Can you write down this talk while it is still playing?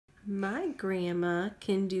My Grandma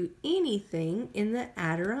Can Do Anything in the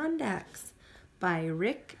Adirondacks by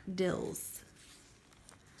Rick Dills.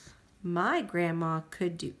 My grandma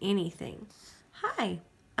could do anything. Hi,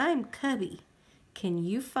 I'm Cubby. Can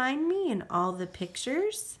you find me in all the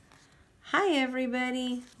pictures? Hi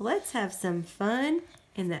everybody, let's have some fun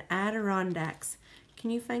in the Adirondacks.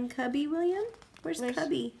 Can you find Cubby, William? Where's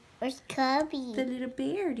Cubby? Where's Cubby? The little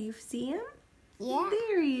bear, do you see him? Yeah.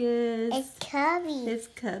 There he is. It's Cubby. It's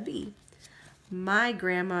Cubby. My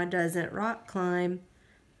grandma doesn't rock climb,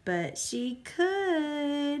 but she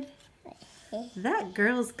could. That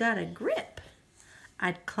girl's got a grip.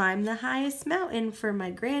 I'd climb the highest mountain for my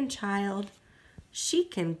grandchild. She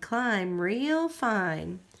can climb real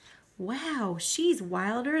fine. Wow, she's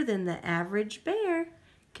wilder than the average bear.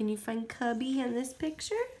 Can you find Cubby in this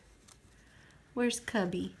picture? Where's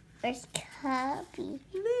Cubby? Where's Cubby?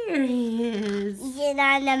 There he is. He's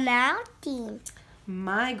on the mountain.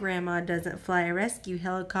 My grandma doesn't fly a rescue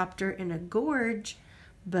helicopter in a gorge,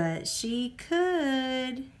 but she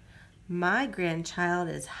could. My grandchild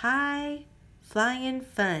is high, flying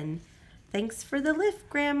fun. Thanks for the lift,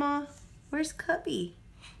 Grandma. Where's Cubby?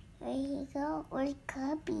 Where you go? Where's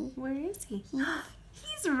Cubby? Where is he?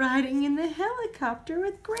 He's riding in the helicopter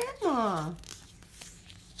with Grandma.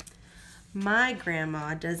 My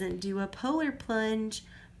grandma doesn't do a polar plunge,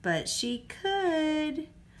 but she could.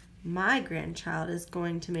 My grandchild is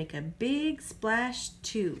going to make a big splash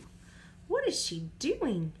too. What is she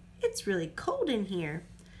doing? It's really cold in here.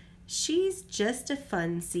 She's just a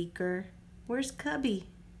fun seeker. Where's Cubby?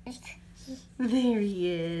 There he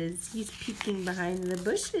is. He's peeking behind the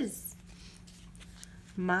bushes.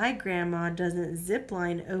 My grandma doesn't zip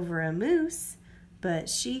line over a moose, but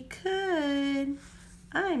she could.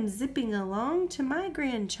 I'm zipping along to my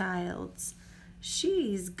grandchild's.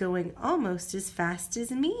 She's going almost as fast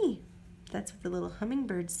as me. That's what the little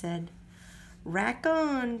hummingbird said. Rack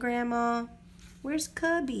on, Grandma. Where's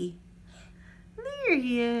Cubby? There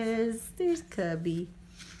he is. There's Cubby.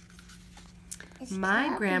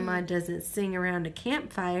 My grandma doesn't sing around a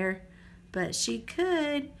campfire, but she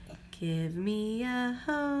could. Give me a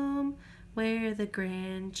home where the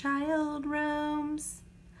grandchild roams.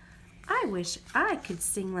 I wish I could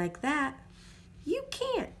sing like that. You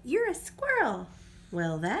can't. You're a squirrel.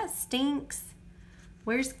 Well, that stinks.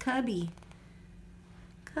 Where's Cubby?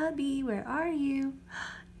 Cubby, where are you?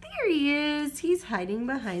 There he is. He's hiding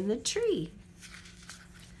behind the tree.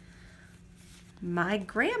 My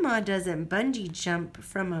grandma doesn't bungee jump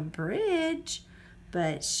from a bridge,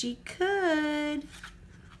 but she could.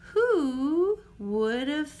 Who would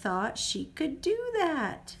have thought she could do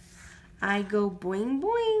that? I go boing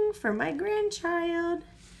boing for my grandchild.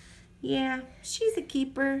 Yeah, she's a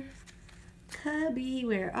keeper. Cubby,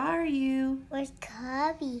 where are you? Where's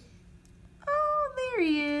Cubby? Oh, there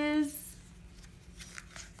he is.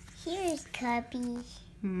 Here's Cubby.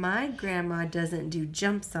 My grandma doesn't do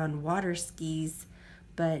jumps on water skis,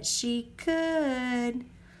 but she could.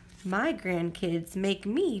 My grandkids make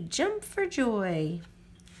me jump for joy.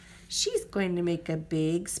 She's going to make a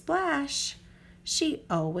big splash. She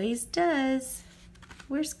always does.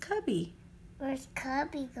 Where's Cubby? Where's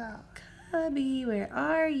Cubby go? Cubby, where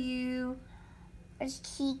are you? Where's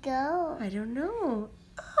he go? I don't know.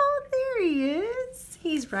 Oh, there he is.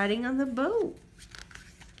 He's riding on the boat.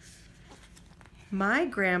 My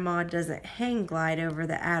grandma doesn't hang glide over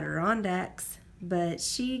the Adirondacks, but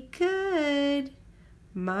she could.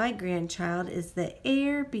 My grandchild is the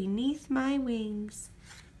air beneath my wings.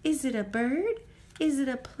 Is it a bird? Is it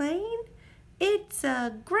a plane? It's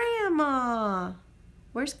a grandma.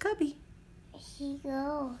 Where's Cubby? He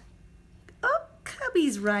go. Oh,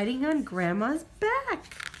 Cubby's riding on Grandma's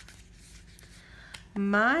back.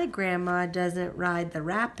 My grandma doesn't ride the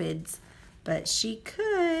rapids, but she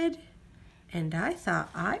could. And I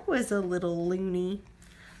thought I was a little loony.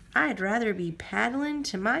 I'd rather be paddling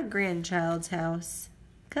to my grandchild's house.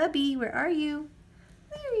 Cubby, where are you?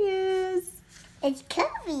 There he is. It's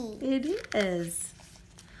Cubby. It is.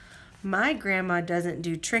 My grandma doesn't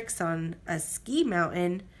do tricks on a ski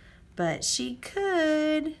mountain, but she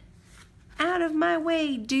could. Out of my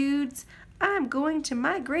way, dudes. I'm going to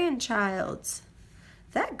my grandchild's.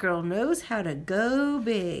 That girl knows how to go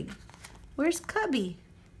big. Where's Cubby?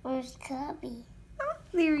 Where's Cubby? Oh,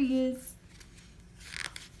 there he is.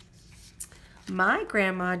 My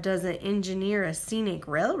grandma doesn't engineer a scenic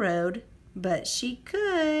railroad, but she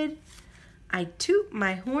could. I toot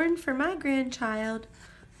my horn for my grandchild.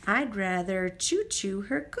 I'd rather choo-choo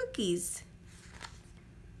her cookies.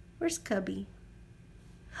 Where's Cubby?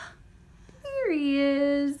 There he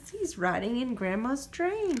is. He's riding in Grandma's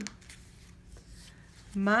train.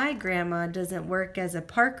 My grandma doesn't work as a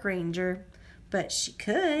park ranger, but she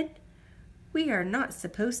could. We are not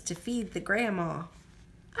supposed to feed the grandma.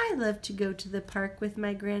 I love to go to the park with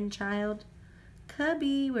my grandchild.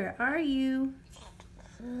 Cubby, where are you?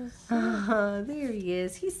 Oh, there he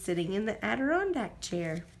is. He's sitting in the Adirondack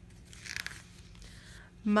chair.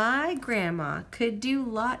 My grandma could do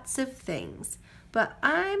lots of things, but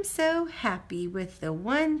I'm so happy with the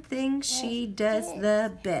one thing she does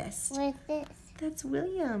the best. What's this? That's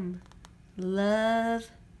William.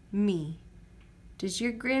 Love me. Does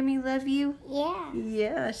your Grammy love you? Yeah.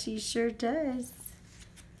 Yeah, she sure does.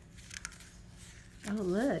 Oh,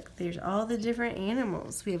 look, there's all the different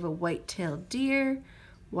animals. We have a white-tailed deer,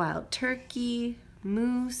 wild turkey,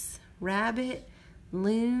 moose, rabbit,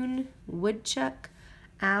 loon, woodchuck,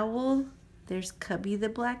 owl. There's Cubby the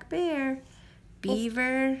black bear,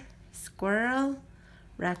 beaver, squirrel,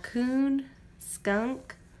 raccoon,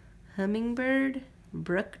 skunk, hummingbird,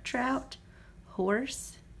 brook trout,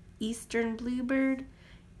 horse, eastern bluebird,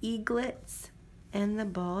 eaglets, and the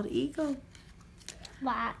bald eagle.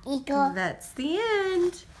 Wow, eagle. That's the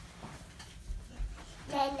end.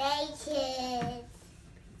 The nations.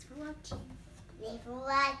 Thanks for watching. Thanks for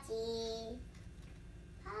watching.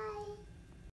 Bye.